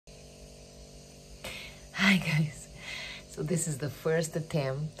Hi guys, so this is the first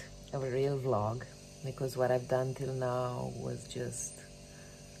attempt of a real vlog because what I've done till now was just,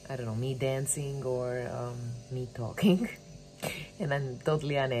 I don't know, me dancing or me talking and I'm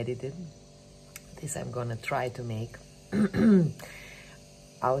totally unedited. This I'm gonna try to make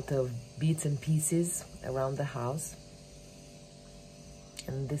out of bits and pieces around the house,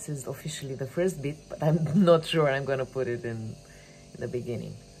 and this is officially the first bit, but I'm not sure I'm gonna put it in the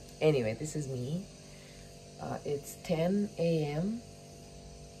beginning. Anyway, this is me. It's 10 a.m.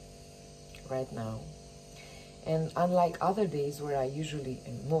 right now, and unlike other days where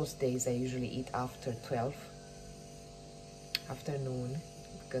most days I usually eat after 12 afternoon,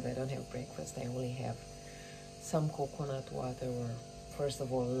 because I don't have breakfast. I only have some coconut water or, first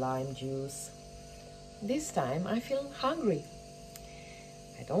of all, lime juice. This time I feel hungry.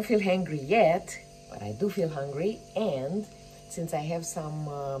 I don't feel hungry yet, but I do feel hungry, and since I have some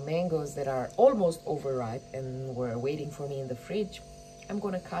mangoes that are almost overripe and were waiting for me in the fridge, I'm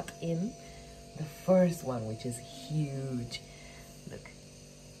gonna cut in the first one, which is huge. Look,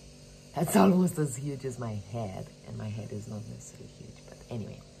 that's almost as huge as my head, and my head is not necessarily huge, but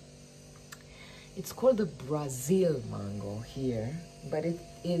anyway. It's called the Brasil mango here, but it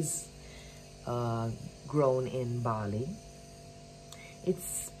is grown in Bali.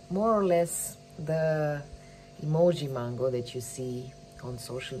 It's more or less the emoji mango that you see on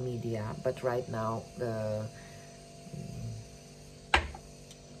social media, but right now the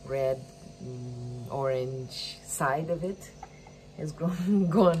red orange side of it has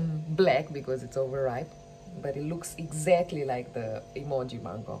gone black because it's overripe, but it looks exactly like the emoji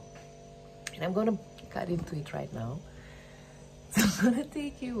mango, and I'm gonna cut into it right now. So I'm gonna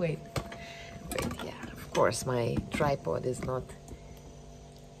take you, wait, yeah, of course my tripod is not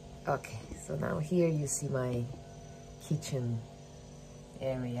okay. So now here you see my kitchen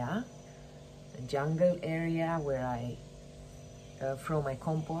area, the jungle area where I throw my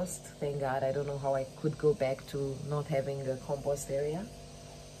compost. Thank God, I don't know how I could go back to not having a compost area.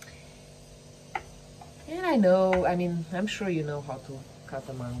 And I'm sure you know how to cut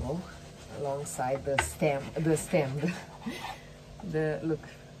a mango alongside the stem, look,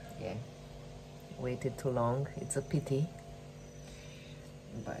 yeah, waited too long, it's a pity.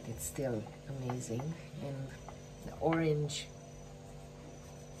 But it's still amazing, and the orange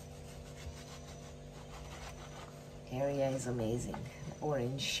area is amazing, the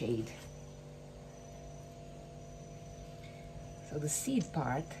orange shade. So the seed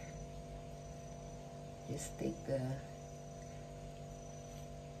part, just take the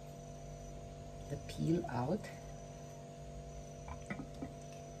peel out.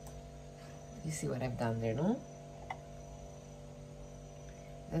 You see what I've done there, no?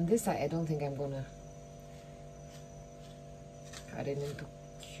 And this I don't think I'm gonna cut it into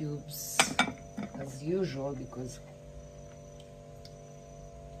cubes as usual, because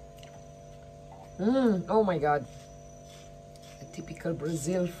oh my God, a typical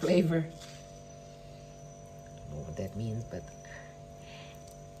Brazil flavor. I don't know what that means, but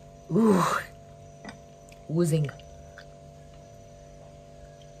ooh, oozing.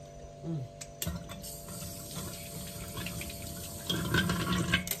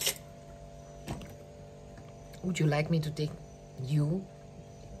 Would you like me to take you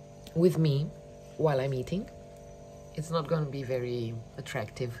with me while I'm eating? It's not going to be very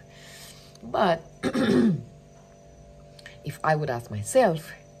attractive, but if I would ask myself,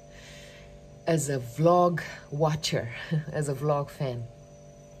 as a vlog watcher, as a vlog fan,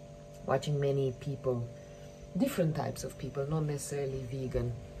 watching many people, different types of people, not necessarily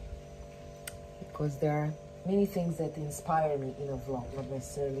vegan, because there are many things that inspire me in a vlog, not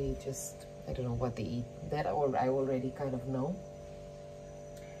necessarily just, I don't know what they eat. That I already kind of know.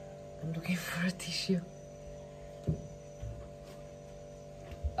 I'm looking for a tissue.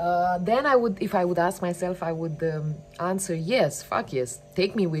 Then I would, if I would ask myself, I would answer yes, fuck yes.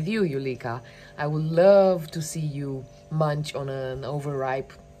 Take me with you, Yulika. I would love to see you munch on an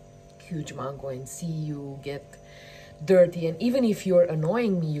overripe, huge mango and see you get dirty. And even if you're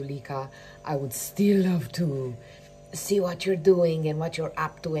annoying me, Yulika, I would still love to see what you're doing and what you're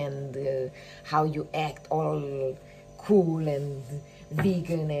up to, and how you act all cool and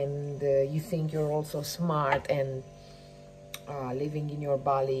vegan, and you think you're also smart and living in your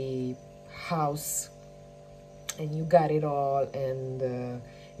Bali house and you got it all, and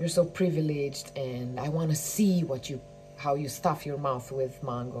you're so privileged, and I want to see how you stuff your mouth with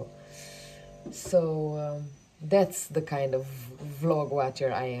mango. So that's the kind of vlog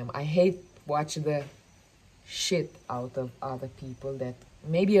watcher I am. I hate watching the shit out of other people that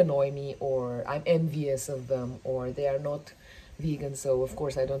maybe annoy me, or I'm envious of them, or they are not vegan, so of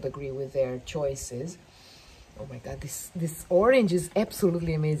course I don't agree with their choices. Oh my god, this orange is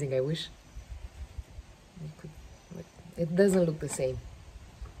absolutely amazing. I wish you could, but it doesn't look the same.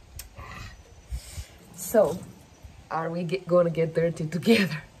 So, are we gonna get dirty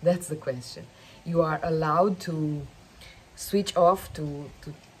together? That's the question. You are allowed to switch off, to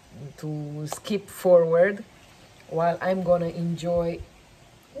skip forward, while I'm gonna enjoy.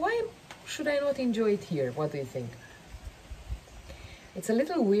 Why should I not enjoy it here? What do you think? It's a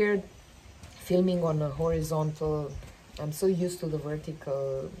little weird filming on a horizontal. I'm so used to the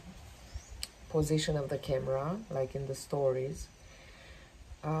vertical position of the camera, like in the stories,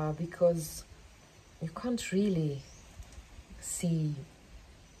 because you can't really see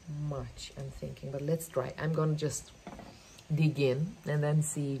much, I'm thinking. But let's try. I'm gonna just dig in and then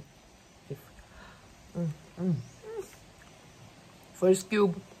see if first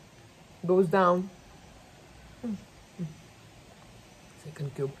cube goes down,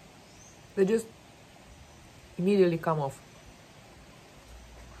 second cube, they just immediately come off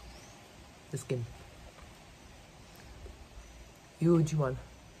the skin. Huge one.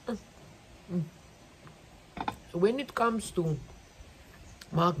 So when it comes to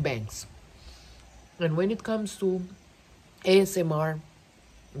mukbangs and when it comes to ASMR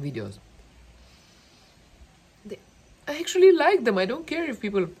videos, I actually like them. I don't care if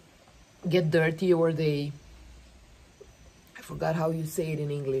people get dirty or I forgot how you say it in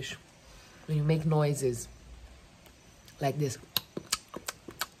English, when you make noises like this.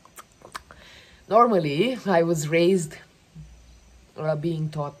 Normally, I was raised being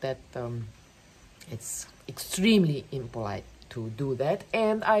taught that it's extremely impolite to do that,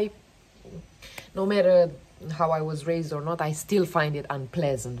 and no matter how I was raised or not, I still find it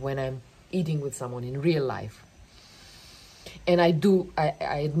unpleasant when I'm eating with someone in real life. And I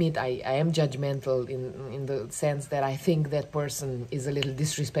admit I am judgmental in the sense that I think that person is a little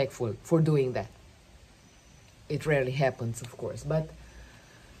disrespectful for doing that. It rarely happens, of course, but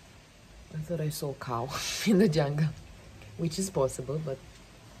I thought I saw a cow in the jungle, which is possible, but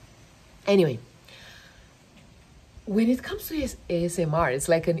anyway. When it comes to ASMR, it's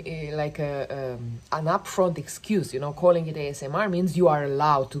like an upfront excuse, you know. Calling it ASMR means you are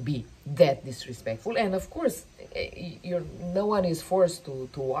allowed to be that disrespectful, and of course, no one is forced to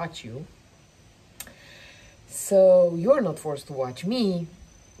watch you. So you're not forced to watch me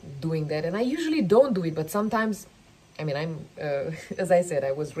doing that, and I usually don't do it. But sometimes, I mean, I'm as I said,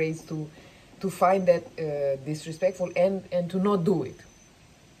 I was raised to find that disrespectful and to not do it.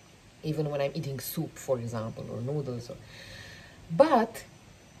 Even when I'm eating soup, for example, or noodles. But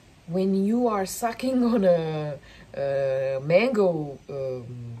when you are sucking on a mango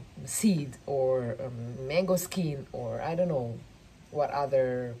seed or mango skin, or I don't know what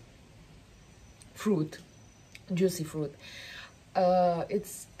other fruit, juicy fruit,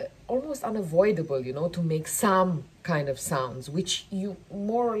 it's almost unavoidable, you know, to make some kind of sounds, which you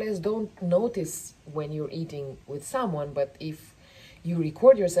more or less don't notice when you're eating with someone. But if you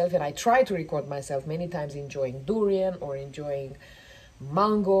record yourself, and I try to record myself many times enjoying durian or enjoying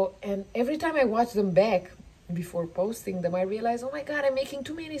mango, and every time I watch them back before posting them, I realize, oh my god, I'm making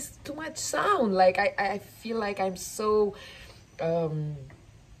too much sound. Like I feel like I'm so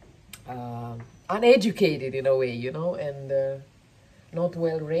uneducated in a way, you know, and not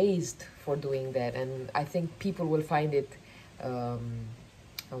well raised for doing that. And I think people will find it how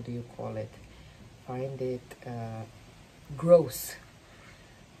do you call it, find it gross.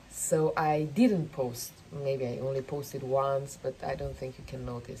 So I didn't post. Maybe I only posted once, but I don't think you can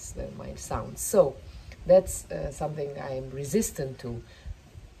notice my sound. So that's something I'm resistant to,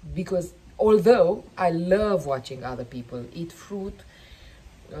 because although I love watching other people eat fruit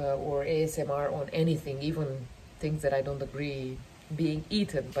or ASMR on anything, even things that I don't agree being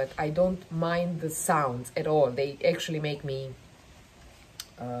eaten, but I don't mind the sounds at all. They actually make me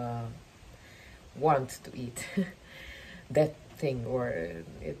want to eat that thing, or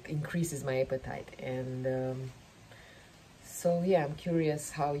it increases my appetite. And so yeah, I'm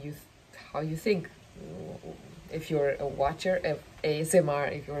curious how you think, if you're a watcher of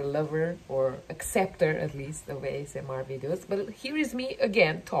ASMR, if you're a lover or acceptor at least of ASMR videos. But here is me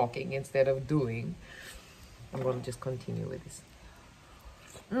again talking instead of doing. I'm going to just continue with this.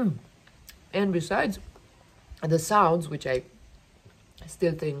 And besides the sounds, which I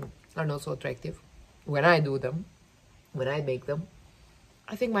still think are not so attractive when I do them, when I make them,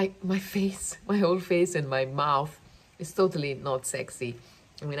 I think my face, my whole face and my mouth is totally not sexy.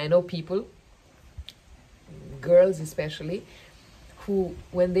 I mean, I know people, girls especially, who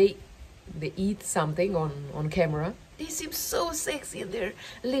when they eat something on camera, they seem so sexy and their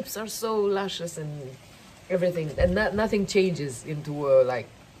lips are so luscious and everything, and nothing changes into a like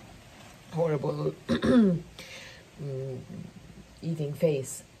horrible eating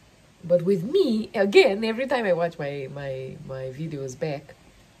face. But with me, again, every time I watch my videos back,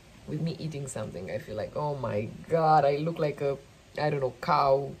 with me eating something, I feel like, oh my god, I look like a, I don't know,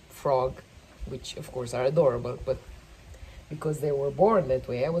 cow, frog, which of course are adorable, but because they were born that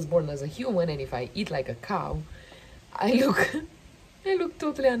way. I was born as a human, and if I eat like a cow, I look I look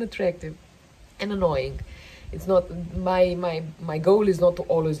totally unattractive and annoying. It's not my goal is not to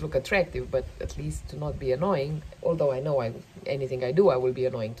always look attractive, but at least to not be annoying. Although I know anything I do, I will be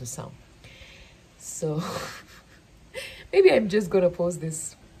annoying to some. So maybe I'm just gonna post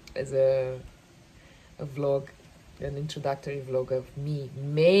this as a vlog, an introductory vlog of me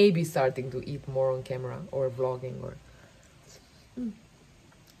maybe starting to eat more on camera or vlogging or.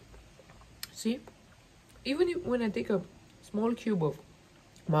 See, even when I take a small cube of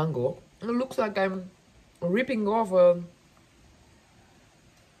mango, it looks like I'm ripping off a,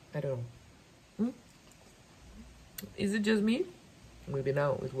 I don't know. Is it just me? Maybe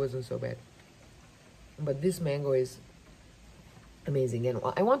now it wasn't so bad. But this mango is amazing, and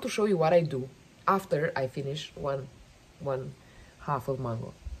I want to show you what I do after I finish one half of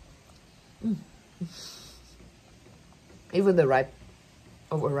mango. Even the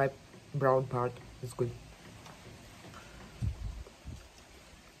overripe brown part is good.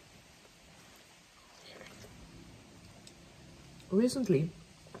 Recently,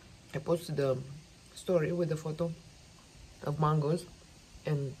 I posted a story with a photo of mangoes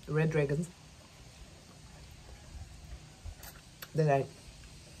and red dragons that I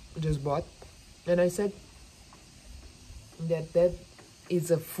just bought, and I said that that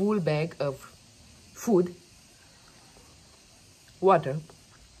is a full bag of food, water,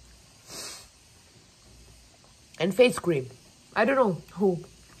 and face cream. I don't know who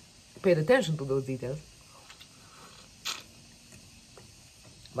paid attention to those details,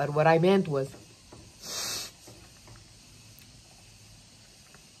 but what I meant was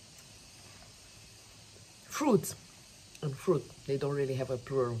fruits. And fruit, they don't really have a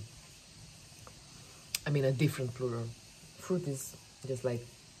plural. I mean, a different plural. Fruit is just like,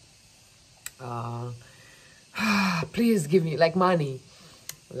 please give me, like money,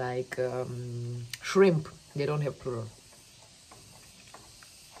 like shrimp. They don't have plural.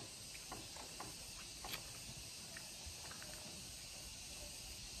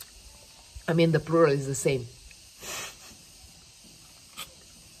 I mean, the plural is the same.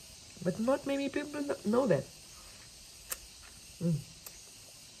 But not many people know that.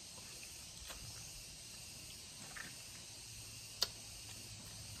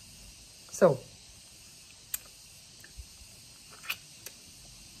 So,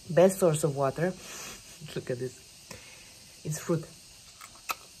 best source of water, look at this, is fruit.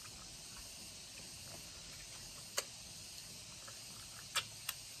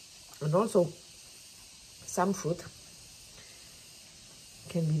 And also, some fruit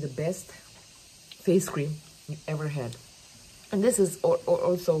can be the best face cream you ever had. And this is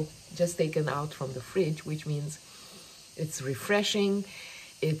also just taken out from the fridge, which means it's refreshing,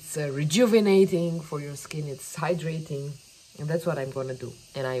 it's rejuvenating for your skin, it's hydrating. And that's what I'm gonna do.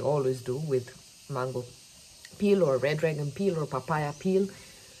 And I always do with mango peel or red dragon peel or papaya peel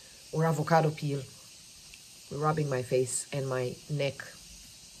or avocado peel, rubbing my face and my neck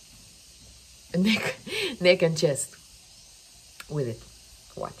and chest with it.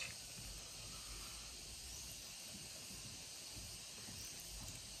 Watch.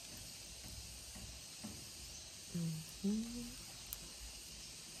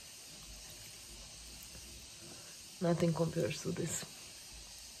 Nothing compares to this.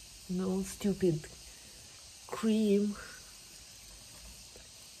 No stupid cream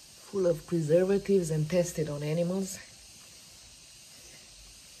full of preservatives and tested on animals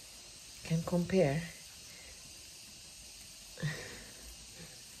can compare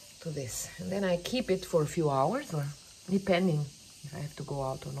to this. And then I keep it for a few hours, or depending if I have to go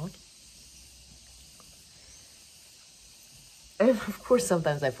out or not. And of course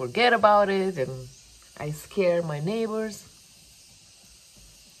sometimes I forget about it and I scare my neighbors,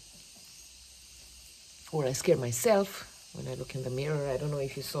 or I scare myself when I look in the mirror. I don't know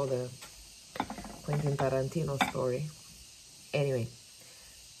if you saw the Quentin Tarantino story. Anyway.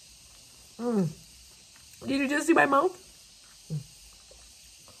 Did you just see my mouth?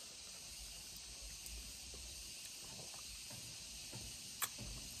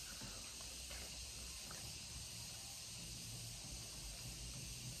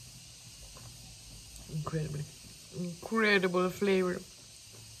 Incredible flavor.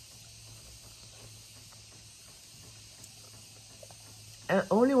 And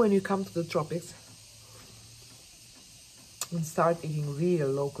only when you come to the tropics and start eating real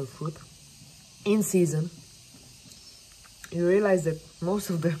local food in season, you realize that most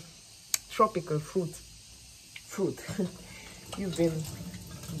of the tropical fruit you've been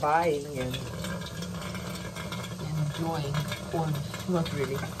buying and enjoying, or not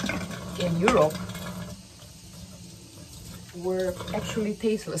really, in Europe were actually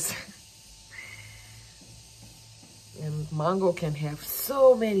tasteless. And mango can have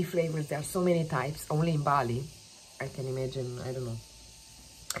so many flavors. There are so many types. Only in Bali, I can imagine, I don't know,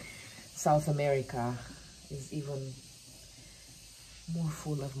 South America is even more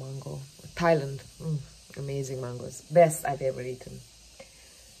full of mango. Thailand, amazing mangoes. Best I've ever eaten.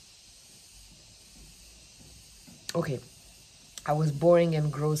 Okay, I was boring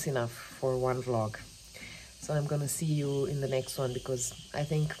and gross enough for one vlog. So I'm gonna see you in the next one, because I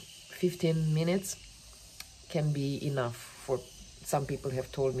think 15 minutes can be enough. For some people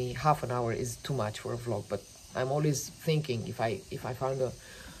have told me half an hour is too much for a vlog, but I'm always thinking if I found a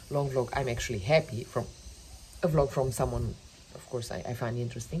long vlog, I'm actually happy. From a vlog from someone, of course, I find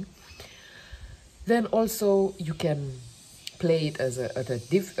interesting. Then also you can play it as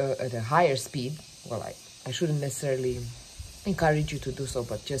at a higher speed. Well, I shouldn't necessarily encourage you to do so,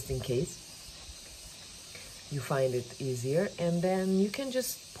 but just in case you find it easier, and then you can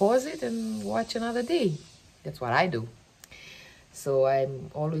just pause it and watch another day. That's what I do. So I'm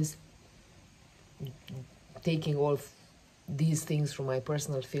always taking all these things from my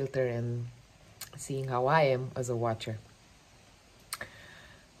personal filter and seeing how I am as a watcher.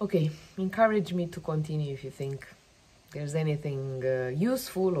 Okay, encourage me to continue if you think there's anything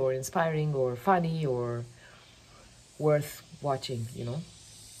useful or inspiring or funny or worth watching, you know.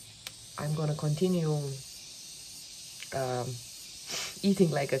 I'm gonna continue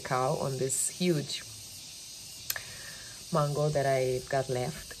eating like a cow on this huge mango that I got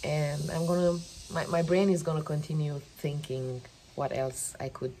left, and I'm gonna, my brain is gonna continue thinking what else I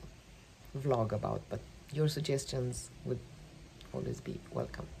could vlog about, but your suggestions would always be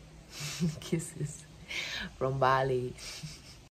welcome. Kisses from Bali.